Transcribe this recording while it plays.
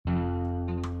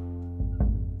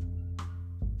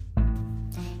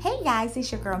Hey guys,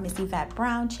 it's your girl Miss Yvette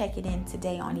Brown checking in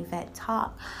today on Yvette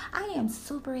Talk. I am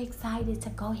super excited to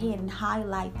go ahead and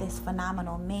highlight this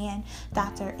phenomenal man,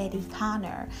 Dr. Eddie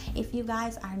Connor. If you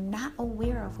guys are not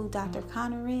aware of who Dr.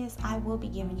 Connor is, I will be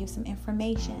giving you some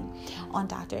information on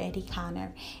Dr. Eddie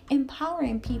Connor.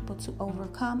 Empowering people to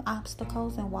overcome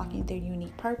obstacles and walk in their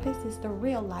unique purpose is the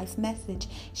real life message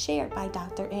shared by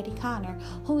Dr. Eddie Connor,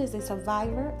 who is a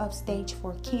survivor of stage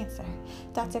 4 cancer.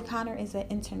 Dr. Connor is an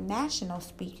international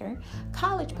speaker,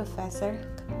 college professor,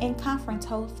 and conference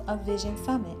host of Vision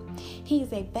Summit. He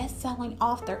is a best-selling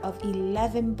author of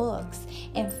 11 books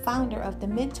and founder of the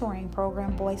mentoring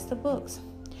program Boys to Books,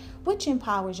 which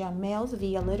empowers young males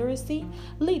via literacy,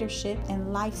 leadership,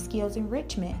 and life skills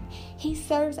enrichment. He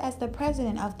serves as the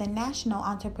president of the National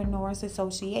Entrepreneurs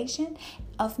Association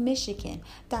of Michigan.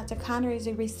 Dr. Connor is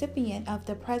a recipient of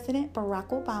the President Barack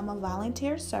Obama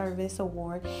Volunteer Service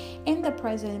Award and the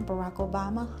President Barack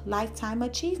Obama Lifetime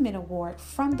Achievement Award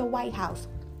from the White House.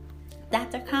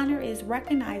 Dr. Connor is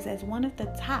recognized as one of the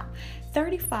top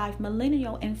 35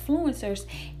 millennial influencers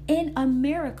in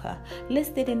America,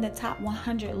 listed in the top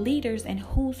 100 leaders in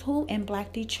Who's Who in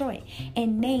Black Detroit,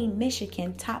 and named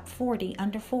Michigan Top 40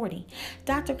 Under 40.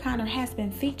 Dr. Connor has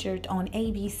been featured on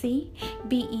ABC,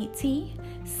 BET,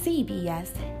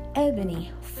 CBS, Ebony,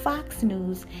 Fox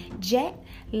News, Jet,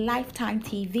 Lifetime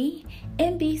TV,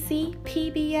 NBC,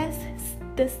 PBS,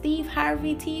 the Steve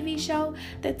Harvey TV show,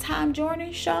 the Tom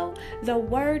Jordan show, the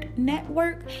Word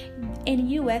Network,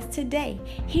 and US Today.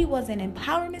 He was an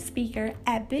empowerment speaker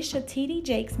at Bishop T.D.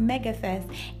 Jakes MegaFest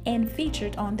and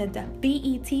featured on the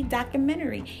BET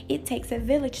documentary, It Takes a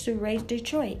Village to Raise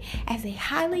Detroit. As a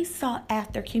highly sought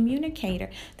after communicator,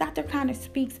 Dr. Connor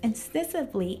speaks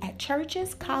extensively at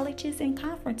churches, colleges, and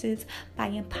conferences by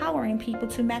empowering people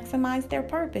to maximize their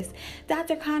purpose.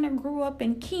 Dr. Connor grew up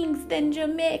in Kingston,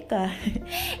 Jamaica,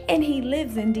 and he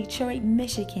lives in Detroit,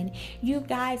 Michigan. You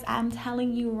guys, I'm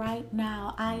telling you right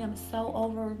now, I am so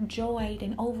overjoyed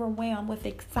and overwhelmed with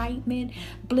excitement,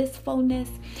 blissfulness,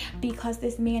 because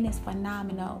this man is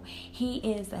phenomenal. He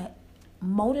is a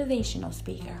motivational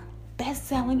speaker,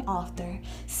 best-selling author,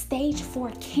 stage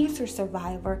 4 cancer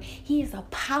survivor. He is a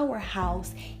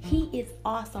powerhouse. He is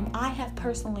awesome. I have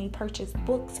personally purchased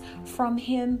books from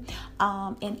him,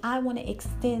 and I want to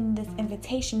extend this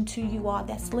invitation to you all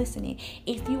that's listening.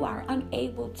 If you are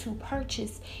unable to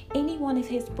purchase any one of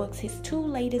his books, his 2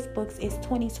 latest books is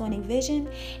 2020 Vision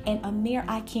and Amir,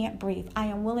 I Can't Breathe. I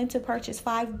am willing to purchase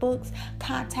 5 books.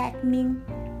 Contact me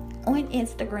on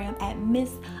Instagram at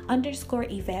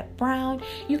Miss_Yvette Brown.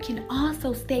 You can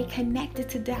also stay connected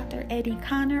to Dr. Eddie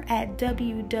Connor at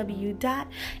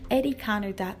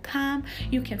www.eddieconnor.com.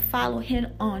 You can follow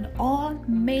him on all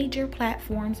major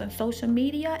platforms on social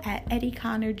media at Eddie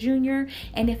Connor Jr.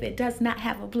 And if it does not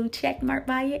have a blue check mark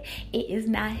by it, it is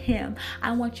not him.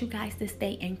 I want you guys to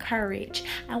stay encouraged.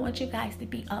 I want you guys to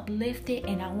be uplifted,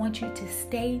 and I want you to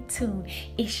stay tuned.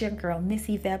 It's your girl, Miss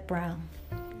Yvette Brown.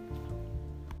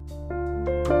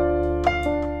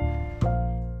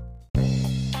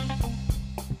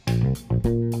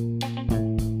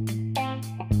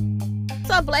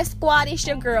 What's up, Blessed Squad? It's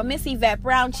your girl, Miss Yvette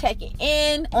Brown, checking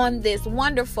in on this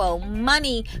wonderful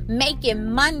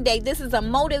money-making Monday. This is a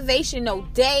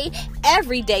motivational day.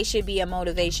 Every day should be a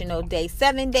motivational day.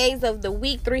 7 days of the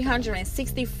week,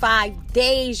 365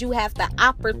 days, you have the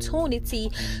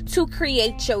opportunity to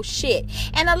create your shit.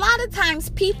 And a lot of times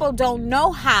people don't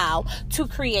know how to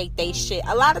create their shit.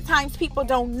 A lot of times people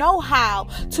don't know how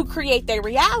to create their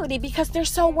reality because they're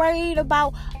so worried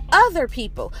about other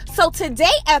people. So today's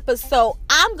episode,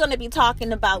 I'm going to be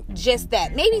talking about just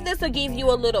that. Maybe this will give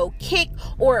you a little kick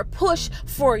or a push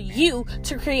for you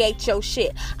to create your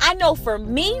shit. I know for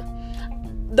me,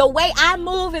 the way I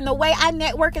move and the way I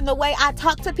network and the way I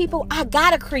talk to people, I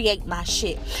gotta create my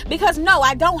shit. Because no,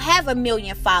 I don't have 1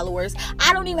 million followers.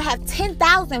 I don't even have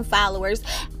 10,000 followers.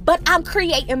 But I'm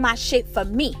creating my shit for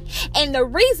me. And the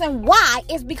reason why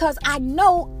is because I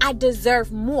know I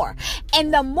deserve more.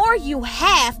 And the more you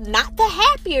have, not the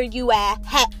happier you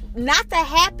not the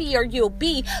happier you'll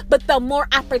be, but the more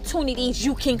opportunities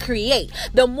you can create,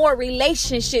 the more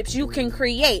relationships you can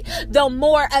create, the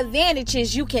more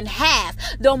advantages you can have,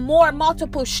 the more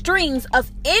multiple streams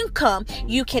of income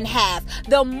you can have,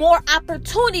 the more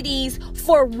opportunities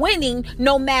for winning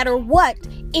no matter what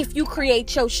if you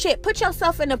create your shit. Put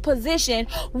yourself in a position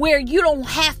where you don't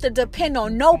have to depend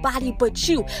on nobody but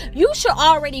you. You should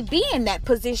already be in that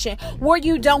position where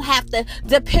you don't have to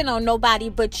depend on nobody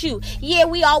but you. Yeah,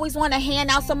 we always want to hand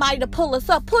out somebody to pull us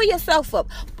up. Pull yourself up.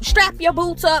 Strap your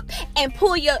boots up and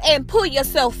pull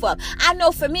yourself up. I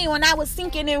know for me, when I was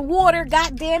sinking in water,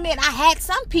 God damn it, I had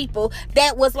some people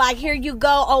that was like, here you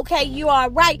go, okay, you are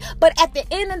right. But at the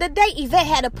end of the day, Yvette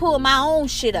had to pull my own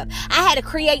shit up. I had to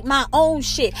create my own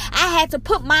shit. I had to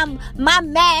put my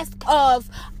mask of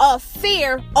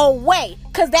fear away,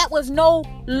 because that was no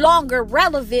longer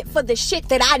relevant for the shit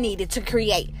that I needed to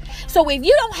create. So if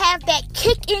you don't have that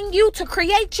kick in you to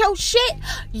create your shit,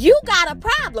 you got a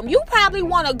problem. You probably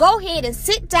want to go ahead and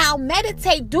sit down,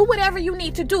 meditate, do whatever you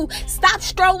need to do. Stop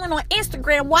strolling on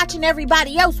Instagram watching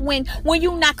everybody else win when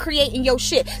you're not creating your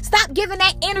shit. Stop giving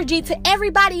that energy to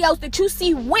everybody else that you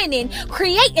see winning,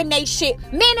 creating their shit,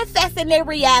 manifesting their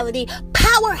reality,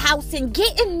 powerhousing,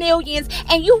 getting millions,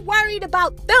 and you worried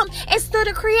about them instead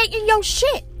of creating your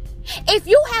shit. If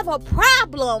you have a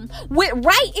problem with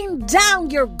writing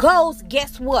down your goals,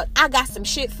 guess what? I got some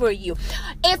shit for you.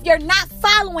 If you're not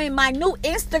following my new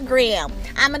Instagram,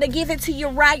 I'm going to give it to you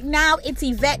right now. It's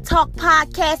Yvette Talk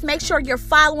Podcast. Make sure you're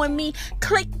following me.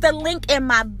 Click the link in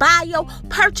my bio.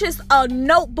 Purchase a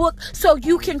notebook so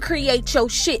you can create your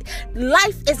shit.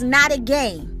 Life is not a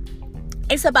game.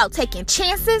 It's about taking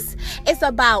chances. It's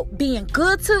about being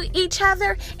good to each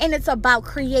other. And it's about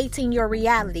creating your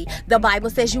reality. The Bible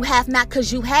says you have not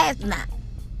because you have not.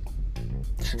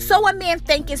 So a man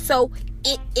thinketh, so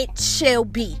it shall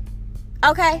be.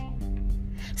 Okay?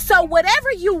 So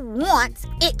whatever you want,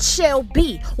 it shall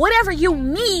be. Whatever you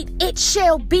need, it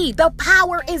shall be. The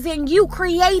power is in you.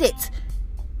 Create it.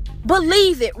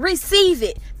 Believe it. Receive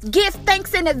it. Give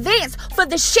thanks in advance for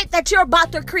the shit that you're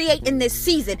about to create in this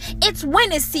season. It's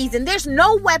winning season. There's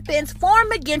no weapons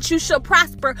formed against you shall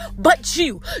prosper but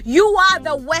you. You are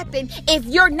the weapon if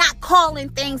you're not calling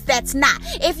things that's not.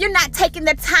 If you're not taking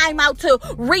the time out to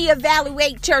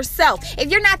reevaluate yourself.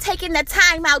 If you're not taking the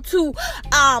time out to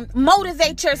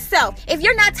motivate yourself. If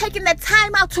you're not taking the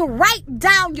time out to write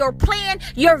down your plan,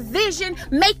 your vision,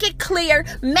 make it clear,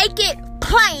 make it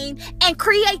plain, and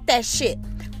create that shit.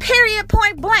 Period,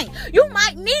 point blank. You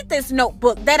might need this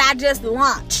notebook that I just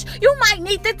launched. You might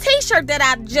need the t-shirt that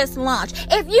I just launched.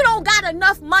 If you don't got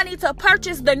enough money to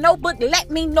purchase the notebook, let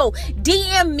me know.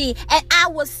 DM me and I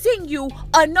will send you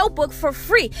a notebook for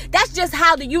free. That's just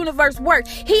how the universe works.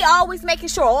 He always making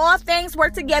sure all things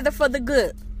work together for the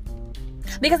good.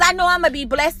 Because I know I'm going to be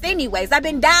blessed anyways. I've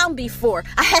been down before.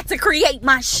 I had to create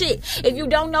my shit. If you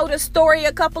don't know the story,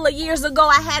 a couple of years ago,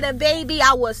 I had a baby.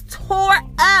 I was tore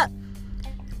up.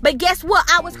 But guess what?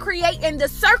 I was creating the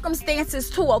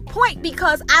circumstances to a point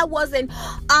because I wasn't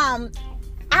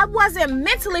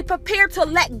mentally prepared to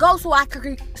let go so I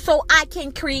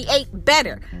can create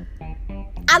better.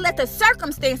 I let the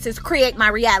circumstances create my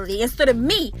reality instead of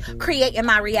me creating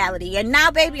my reality. And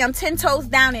now, baby, I'm 10 toes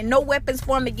down and no weapons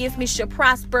formed against me shall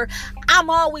prosper. I'm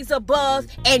always above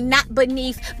and not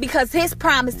beneath because his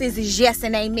promises is yes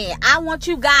and amen. I want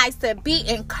you guys to be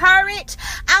encouraged.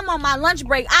 I'm on my lunch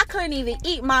break. I couldn't even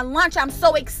eat my lunch. I'm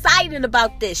so excited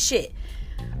about this shit.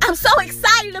 I'm so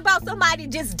excited about somebody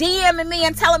just DMing me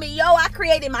and telling me, yo, I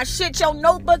created my shit. Your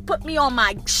notebook put me on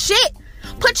my shit.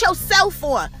 Put yourself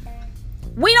on.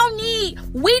 We don't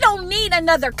need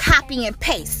another copy and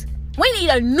paste. We need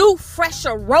a new, fresh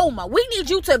aroma. We need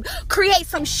you to create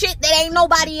some shit that ain't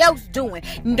nobody else doing.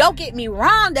 Don't get me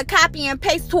wrong, the copy and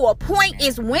paste to a point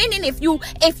is winning if you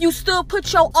still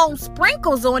put your own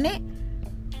sprinkles on it.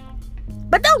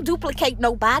 But don't duplicate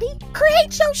nobody.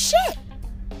 Create your shit.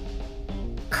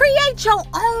 Create your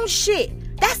own shit.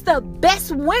 That's the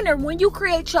best winner when you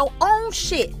create your own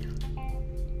shit.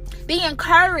 Be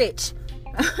encouraged.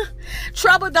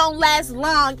 Trouble don't last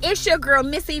long. It's your girl,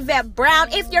 Miss Yvette Brown.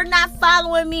 If you're not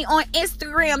following me on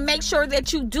Instagram, make sure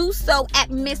that you do so at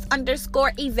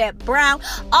Miss_Yvette Brown.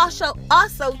 Also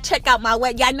check out my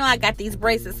web. Y'all know I got these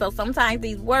braces, so sometimes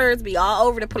these words be all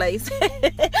over the place.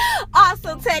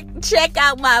 Also check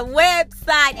out my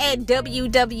website at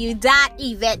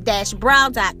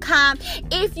www.yvette-brown.com.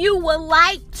 If you would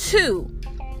like to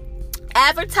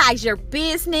advertise your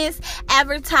business,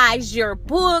 advertise your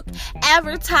book,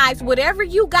 advertise whatever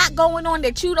you got going on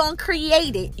that you don't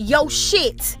create it, your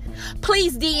shit,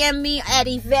 please DM me at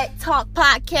Yvette Talk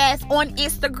Podcast on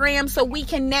Instagram so we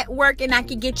can network and I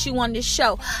can get you on the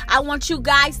show. I want you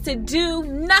guys to do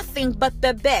nothing but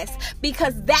the best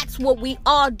because that's what we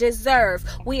all deserve.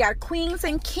 We are queens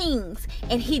and kings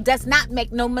and he does not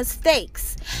make no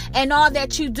mistakes. And all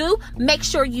that you do, make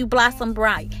sure you blossom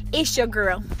bright. It's your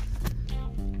girl.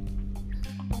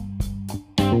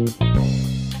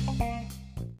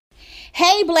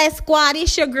 Hey, Blessed Squad,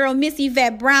 it's your girl, Miss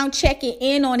Yvette Brown, checking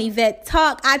in on Yvette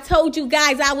Talk. I told you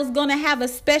guys I was going to have a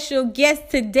special guest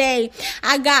today.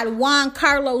 I got Juan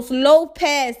Carlos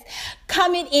Lopez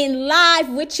coming in live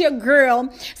with your girl.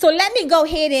 So let me go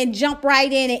ahead and jump right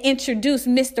in and introduce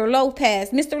Mr.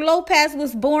 Lopez. Mr. Lopez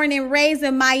was born and raised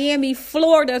in Miami,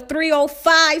 Florida,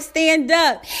 305, stand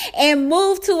up, and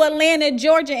moved to Atlanta,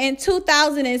 Georgia in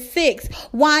 2006.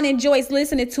 Juan enjoys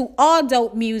listening to all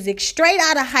dope music. Straight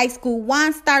out of high school,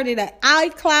 Juan started an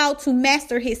iCloud to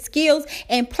master his skills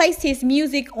and place his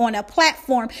music on a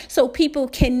platform so people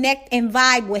connect and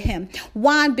vibe with him.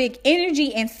 Juan big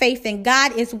energy and faith in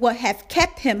God is what have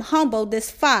kept him humble this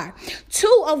far.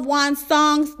 Two of Juan's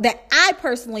songs that I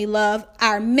personally love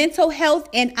are Mental Health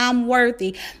and I'm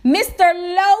Worthy. Mr.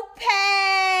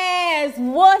 Lopez,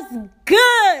 what's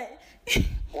good?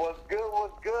 What's good?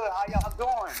 What's good? How y'all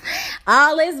doing?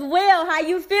 All is well. How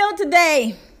you feel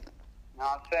today? You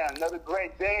know what I'm saying? Another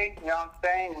great day. You know what I'm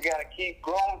saying? We got to keep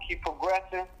growing, keep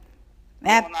progressing.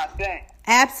 Doing our thing.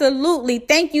 Absolutely.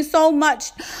 Thank you so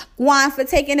much, Juan, for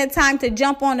taking the time to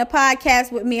jump on the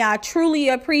podcast with me. I truly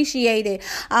appreciate it.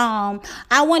 I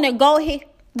want to go ahead.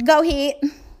 Go ahead.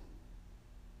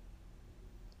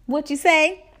 What you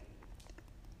say?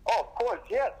 Oh, of course,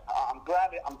 yes. I'm glad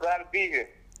to be here.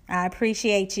 I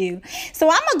appreciate you. So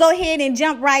I'm going to go ahead and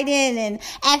jump right in and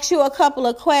ask you a couple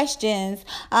of questions.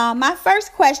 My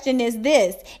first question is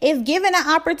this. If given an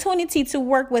opportunity to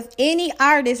work with any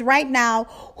artist right now,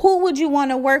 who would you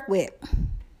want to work with?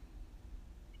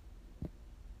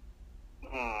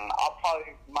 I'll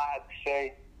probably might have to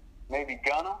say maybe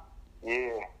Gunna.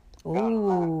 Yeah.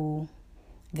 Ooh.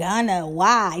 Gunna.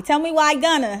 Why? Tell me why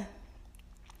Gunna.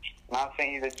 You know what I'm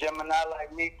saying? He's a Gemini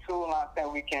like me too. You know what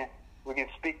I'm saying? We can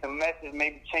speak the message,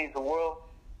 maybe change the world.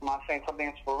 You know what I'm saying? Something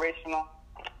inspirational.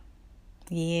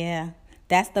 Yeah,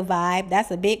 that's the vibe. That's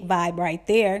a big vibe right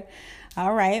there.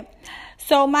 All right.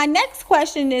 So my next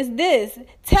question is this.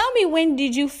 Tell me, when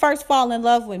did you first fall in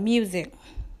love with music?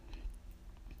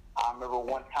 I remember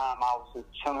one time I was just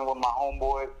chilling with my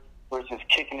homeboys. We were just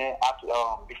kicking it after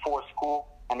before school,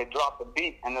 and they dropped a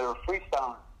beat, and they were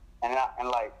freestyling. And I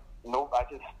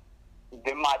just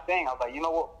did my thing. I was like, you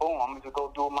know what? Boom, I'm going to just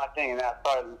go do my thing. And then I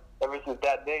started, ever since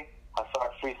that day, I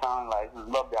started freestyling. Like, just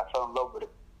loved it. I fell in love with it.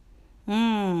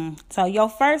 So your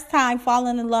first time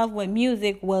falling in love with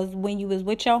music was when you was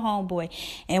with your homeboy.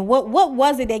 And what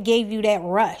was it that gave you that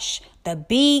rush? The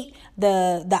beat,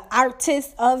 the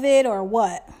artist of it, or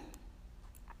what?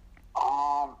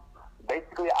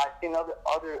 Basically, I seen other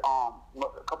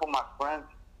a couple of my friends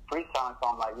freestyling, so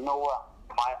I'm like, you know what?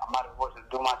 I might as well just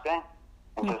do my thing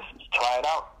and just try it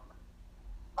out.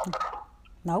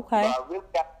 Okay. So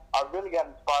I really got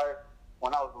inspired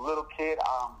when I was a little kid.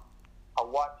 I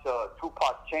watched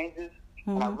Tupac Changes,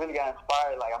 and I really got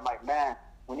inspired. Like, I'm like, man,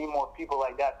 we need more people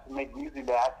like that to make music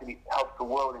that actually helps the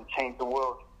world and change the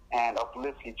world and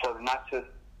uplift each other, not just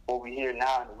what we hear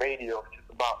now on the radio. It's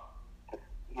just about,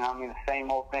 you know what I mean, the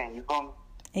same old thing. You feel me?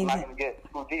 I'm not going to get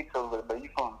too deep to it, but you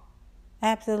feel me?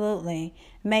 Absolutely.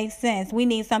 Makes sense. We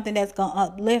need something that's going to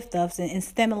uplift us and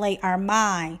stimulate our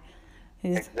mind.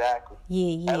 Exactly.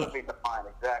 Yeah. Elevate the mind,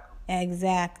 exactly.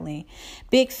 Exactly.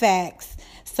 Big facts.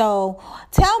 So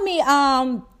tell me,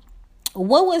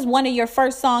 what was one of your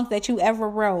first songs that you ever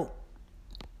wrote?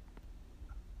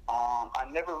 I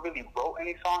never really wrote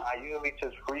any song. I usually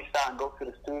just freestyle and go to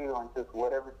the studio and just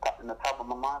whatever's in the top of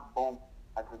my mind, boom,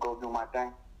 I just go do my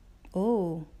thing.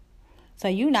 Ooh. So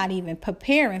you not even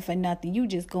preparing for nothing. You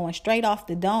just going straight off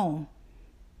the dome.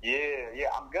 Yeah.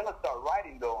 I'm going to start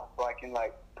writing, though, so I can,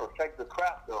 perfect the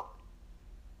craft, though.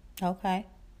 Okay.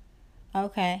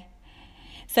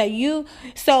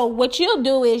 So what you'll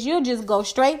do is you'll just go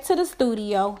straight to the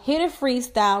studio, hit a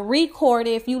freestyle, record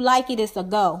it. If you like it, it's a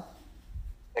go.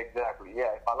 Exactly,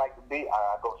 yeah. If I like the beat,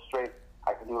 I go straight.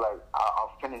 I can do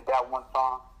I'll finish that one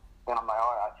song. Then I'm like,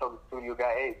 all right, I tell the studio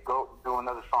guy, hey, go do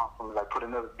another song for me, put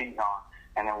another beat on.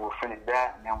 And then we'll finish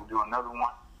that, and then we'll do another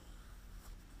one.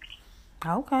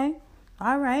 Okay.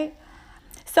 All right.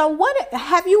 So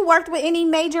have you worked with any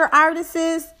major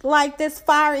artists like this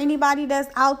far? Anybody that's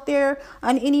out there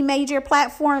on any major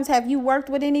platforms? Have you worked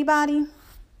with anybody?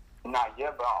 Not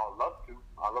yet, but I'd love to.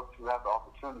 I'd love to have the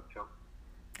opportunity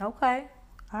to. Okay.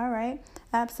 All right.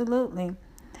 Absolutely.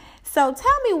 So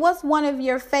tell me, what's one of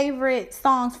your favorite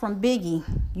songs from Biggie?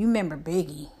 You remember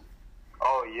Biggie?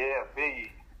 Oh, yeah,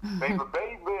 Biggie. Baby.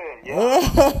 Yeah.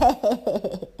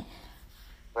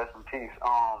 Rest in peace.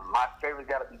 My favorite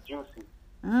got to be Juicy.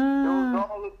 It was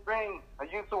all a dream. I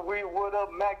used to read What Up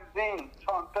magazine.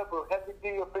 Salt and pepper, heavy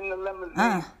D up in the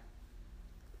limousine.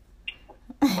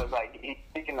 Because he's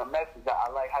speaking a message.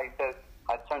 I like how he says,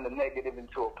 I turn the negative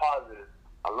into a positive.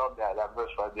 I love that verse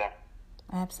right there.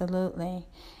 Absolutely.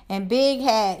 And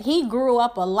he grew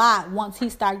up a lot once he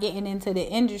started getting into the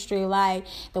industry, like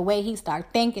the way he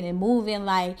started thinking and moving,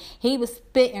 like he was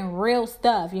spitting real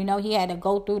stuff. You know, he had to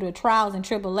go through the trials and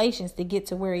tribulations to get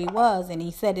to where he was, and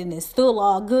he said, and it's still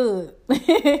all good.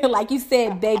 Like you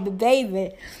said,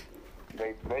 baby.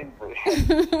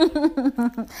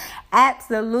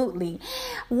 Absolutely.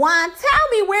 Juan, tell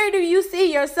me, where do you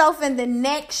see yourself in the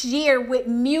next year with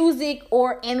music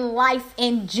or in life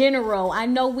in general? I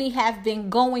know we have been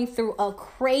going through a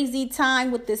crazy time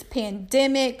with this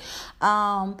pandemic,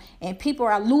 and people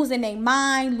are losing their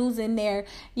mind, losing their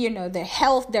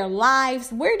health, their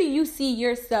lives. Where do you see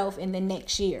yourself in the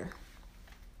next year?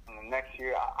 In the next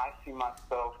year, I see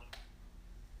myself,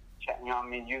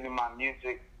 using my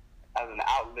music as an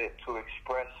outlet to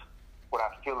express what I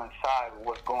feel inside,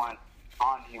 what's going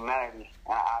on in humanity.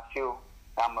 And I feel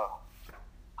I'm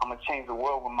gonna change the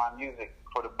world with my music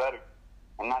for the better,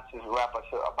 and not just rap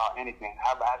about anything.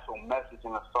 Have an actual message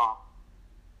in the song.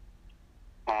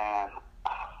 And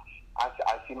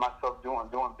I see myself doing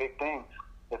big things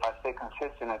if I stay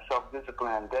consistent and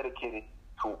self-disciplined and dedicated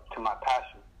to my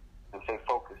passion and stay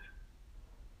focused.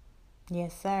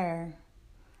 Yes, sir.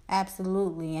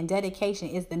 Absolutely. And dedication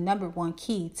is the number one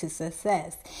key to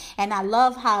success. And I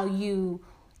love how you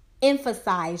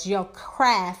emphasize your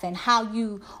craft and how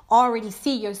you already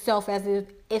see yourself as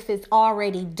if it's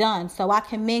already done. So I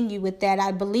commend you with that.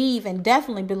 I believe and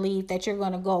definitely believe that you're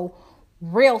going to go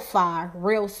real far,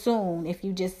 real soon, if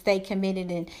you just stay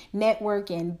committed and network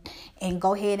and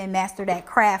go ahead and master that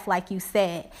craft like you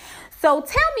said. So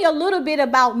tell me a little bit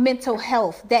about Mental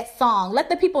Health, that song. Let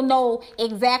the people know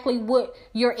exactly what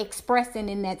you're expressing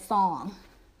in that song.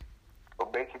 So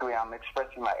basically, I'm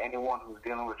expressing like anyone who's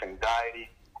dealing with anxiety,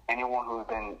 anyone who's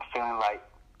been feeling like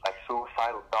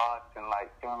suicidal thoughts and like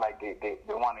feeling like they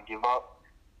want to give up.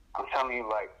 I'm telling you,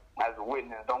 like, as a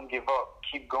witness, don't give up.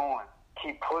 Keep going.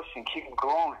 Keep pushing. Keep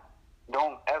growing.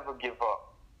 Don't ever give up.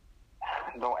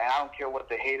 And I don't care what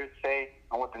the haters say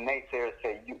and what the naysayers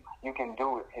say. You can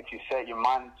do it if you set your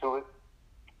mind to it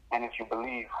and if you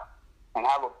believe and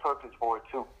have a purpose for it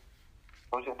too.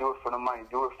 Don't just do it for the money.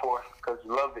 Do it because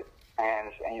you love it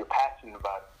and you're passionate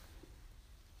about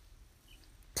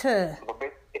it. But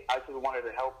basically, I just wanted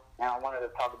to help, and I wanted to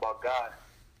talk about God.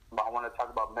 But I wanted to talk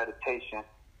about meditation.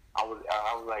 I was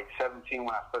like 17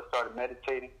 when I first started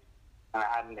meditating, and I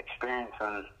had an experience,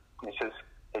 and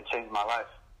it changed my life.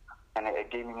 And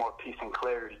it gave me more peace and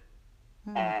clarity,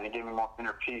 and it gave me more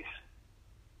inner peace.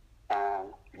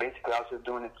 And basically, I was just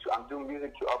doing it. I'm doing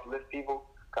music to uplift people.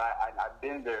 I've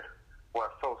been there where I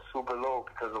felt super low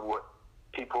because of what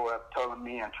people have telling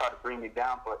me and try to bring me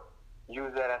down. But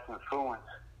use that as influence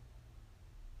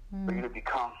for you to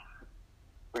become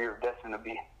where you're destined to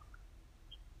be.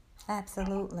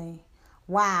 Absolutely.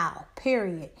 Wow.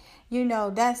 Period. You know,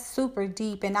 that's super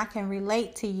deep, and I can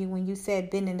relate to you when you said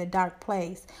been in a dark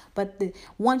place. But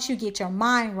once you get your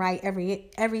mind right,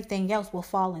 everything else will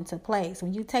fall into place.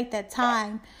 When you take that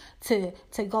time to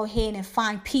go ahead and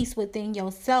find peace within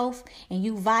yourself, and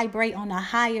you vibrate on a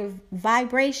higher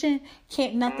vibration,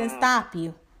 can't nothing stop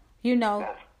you. You know,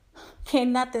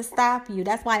 can nothing stop you.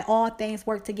 That's why all things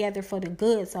work together for the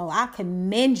good. So I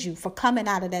commend you for coming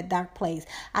out of that dark place.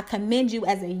 I commend you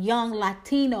as a young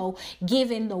Latino,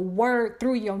 giving the word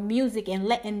through your music and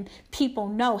letting people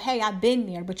know, hey, I've been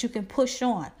there, but you can push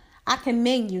on. I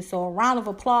commend you. So a round of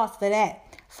applause for that.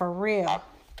 For real.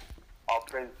 All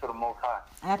praise to the Most High.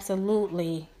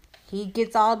 Absolutely. He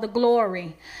gets all the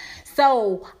glory.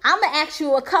 So I'm going to ask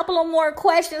you a couple of more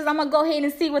questions. I'm going to go ahead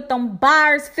and see what them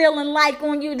bars feeling like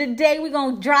on you today. We're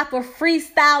going to drop a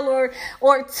freestyle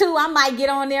or two. I might get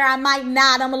on there. I might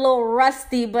not. I'm a little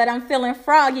rusty, but I'm feeling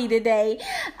froggy today.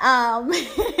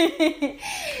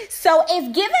 So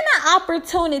if given an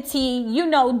opportunity, you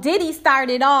know, Diddy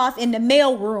started off in the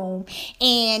mailroom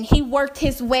and he worked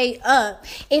his way up.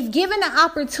 If given an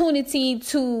opportunity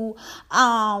to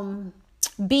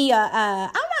be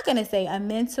I'm not going to say a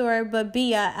mentor, but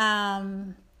be a,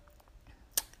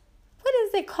 what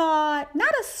is it called?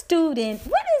 Not a student.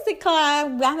 What is it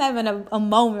called? I'm having a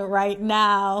moment right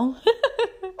now.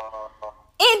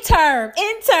 Intern.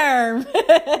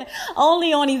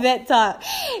 Only on Yvette Talk.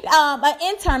 An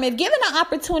intern. If given an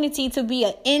opportunity to be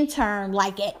an intern,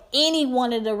 like at any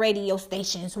one of the radio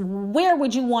stations, where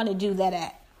would you want to do that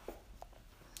at?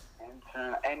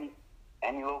 Intern,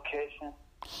 any location?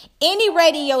 Any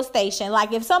radio station.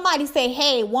 Like if somebody say,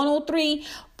 hey,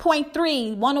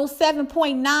 103.3,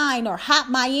 107.9 or Hot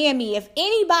Miami, if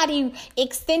anybody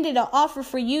extended an offer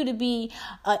for you to be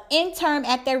an intern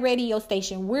at their radio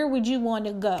station, where would you want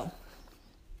to go?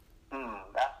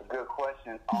 good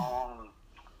question.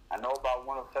 I know about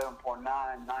 107.9,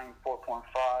 94.5.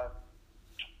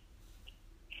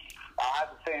 I have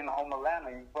to say in the home Atlanta,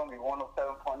 you feel me?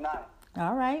 107.9.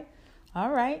 All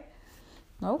right.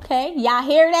 Okay, y'all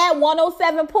hear that?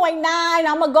 107.9.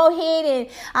 I'm going to go ahead and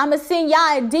I'm going to send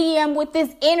y'all a DM with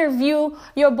this interview.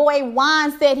 Your boy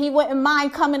Juan said he wouldn't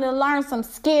mind coming to learn some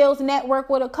skills, network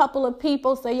with a couple of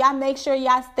people. So y'all make sure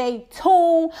y'all stay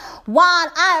tuned. Juan,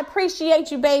 I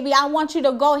appreciate you, baby. I want you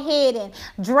to go ahead and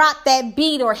drop that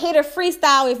beat or hit a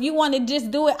freestyle. If you want to just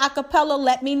do it a cappella,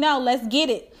 let me know. Let's get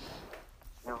it.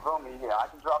 You feel me? Yeah, I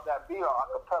can drop that beat on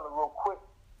a cappella real quick.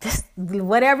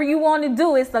 Whatever you want to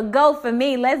do, it's a go for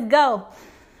me. Let's go.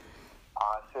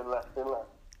 Say less. You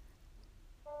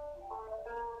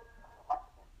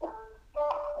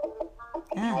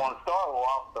want to start or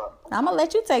I'll start? I'm going to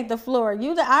let you take the floor.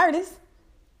 You the artist.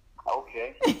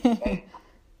 Okay. Hey.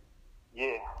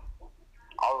 Yeah.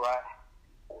 All right.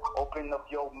 Open up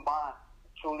your mind,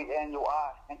 truly in your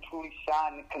eyes, and truly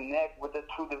shine and connect with the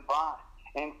true divine.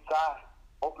 Inside,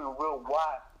 open real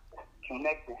wide,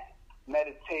 connected.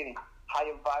 Meditating,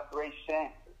 higher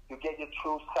vibration, you get your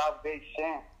true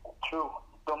salvation. True,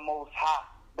 the most high,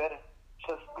 better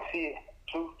just see it.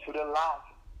 True to the lies.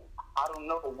 I don't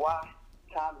know why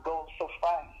time goes so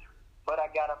fast, but I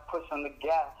gotta push on the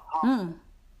gas.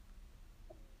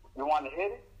 You want to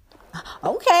hit it?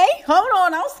 Okay, hold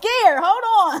on. I'm scared. Hold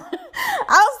on.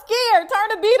 I'm scared. Turn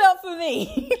the beat up for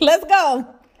me. Let's go.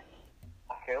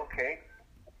 Okay.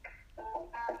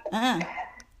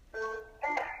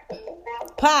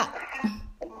 Pop.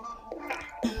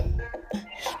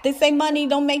 They say money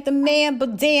don't make the man,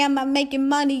 but damn, I'm making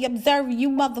money. Observing you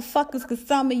motherfuckers, cause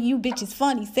some of you bitches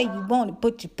funny. Say you want it,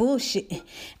 but you bullshit.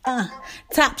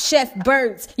 Top chef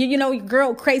birds. You know your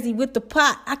girl crazy with the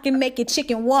pot. I can make a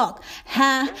chicken walk.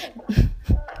 Huh?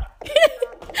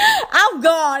 I'm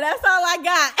gone. That's all I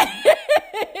got.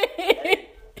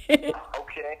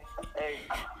 Okay. Hey,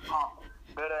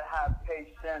 better have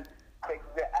patience. Take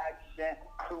the action,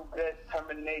 true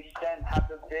determination, have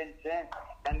the vision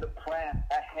and the plan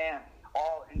at hand.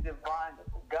 All in divine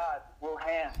God will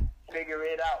hand. Figure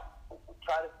it out.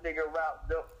 Try to figure out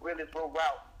the realest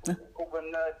route. Who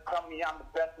gonna tell me I'm the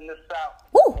best in the South?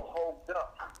 Hold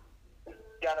up.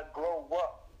 Gotta grow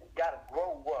up.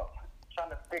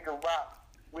 Trying to figure out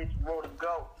which road to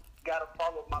go. Gotta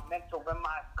follow my mental and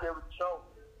my spiritual.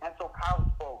 And so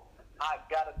powerful. I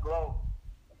gotta glow.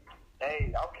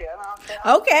 Hey, okay,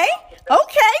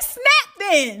 snap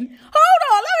then. Hold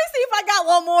on, let me see if I got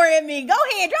one more in me. Go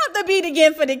ahead, drop the beat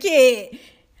again for the kid.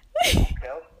 Okay.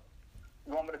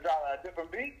 You want me to drop a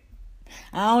different beat?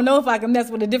 I don't know if I can mess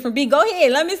with a different beat. Go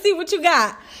ahead, let me see what you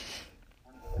got.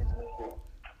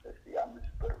 Let's see, I'm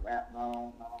just put a rap.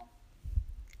 No.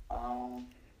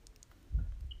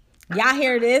 Y'all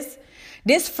hear this?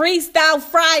 This Freestyle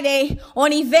Friday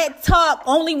on Yvette Talk.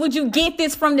 Only would you get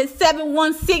this from the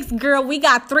 716 girl. We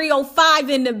got 305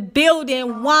 in the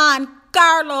building. Juan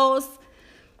Carlos.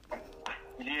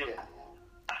 Yeah.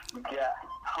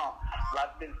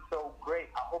 Life's been so great.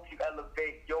 I hope you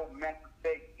elevate your mental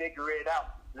state. Figure it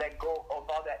out. Let go of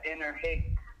all that inner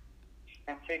hate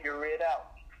and figure it out.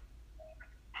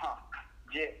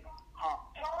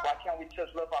 Why can't we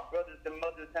just love our brothers and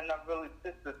mothers and our really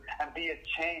sisters and be a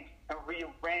change and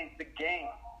rearrange the game?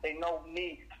 They no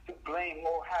need to blame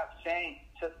or have shame.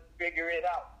 Just figure it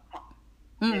out.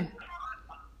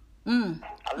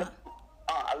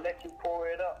 I let you pour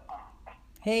it up.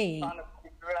 Hey. Trying to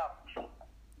figure out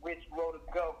which road to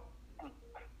go.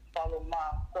 Follow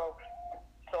my soul.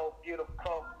 So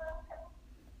beautiful.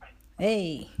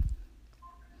 Hey.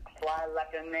 Fly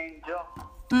like an angel.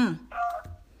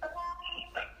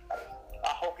 I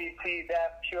hope you see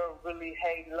that pure, really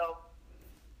halo.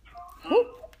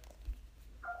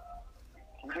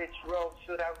 Which road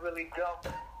should I really go?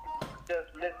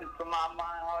 Just listen to my mind,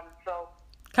 heart, and soul.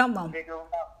 Come on. Figure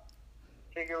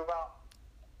out.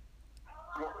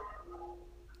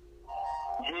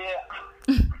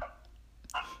 Yeah.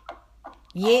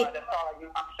 Yeah. That's all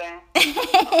I'm saying.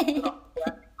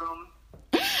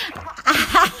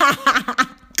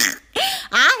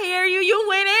 I hear you. You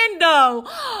went in, though.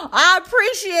 I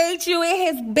appreciate you.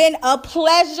 It has been a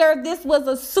pleasure. This was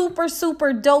a super,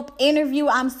 super dope interview.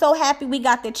 I'm so happy we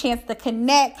got the chance to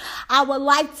connect. I would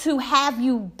like to have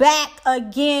you back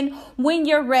again when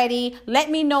you're ready. Let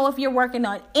me know if you're working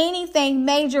on anything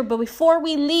major. But before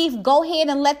we leave, go ahead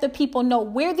and let the people know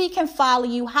where they can follow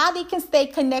you, how they can stay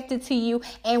connected to you,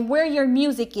 and where your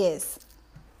music is.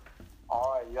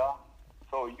 All right, y'all.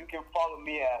 So you can follow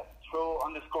me at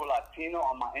Trill_Latino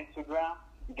on my Instagram.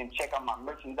 You can check out my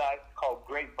merchandise called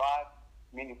Great Vibe.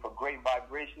 meaning for great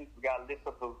vibrations. We got to lift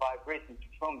up those vibrations. You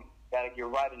feel me? Got to get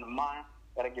right in the mind.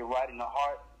 Got to get right in the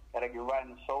heart. Got to get right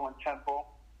in the soul and temple.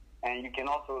 And you can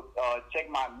also check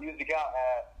my music out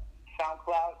at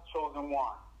SoundCloud, Chosen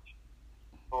One.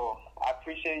 So I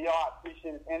appreciate y'all. I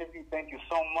appreciate this interview. Thank you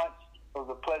so much. It was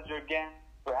a pleasure again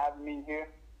for having me here.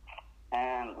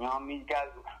 And, you know what I mean, you guys,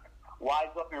 wise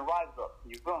up and rise up.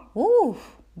 You feel me? Ooh,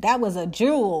 that was a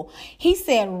jewel. He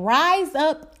said, rise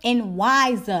up and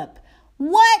wise up.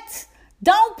 What?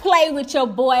 Don't play with your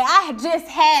boy. I just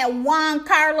had Juan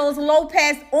Carlos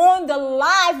Lopez on the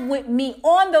live with me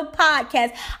on the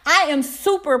podcast. I am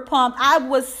super pumped. I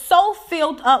was so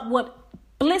filled up with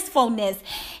blissfulness.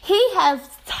 He has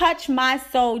touched my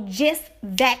soul just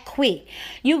that quick.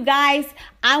 You guys,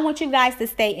 I want you guys to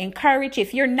stay encouraged.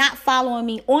 If you're not following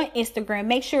me on Instagram,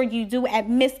 make sure you do at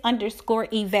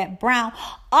Miss_Yvette Brown.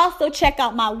 Also check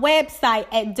out my website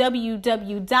at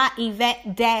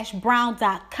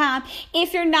www.yvette-brown.com.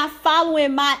 If you're not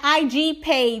following my IG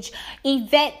page,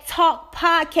 Yvette Talk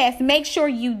Podcast, make sure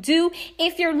you do.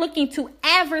 If you're looking to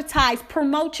advertise,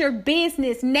 promote your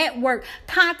business, network,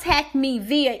 contact me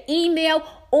via email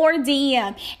or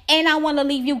DM. And I want to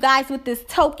leave you guys with this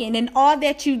token. And all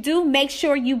that you do, make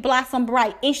sure you blossom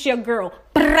bright. It's your girl.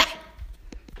 Brah.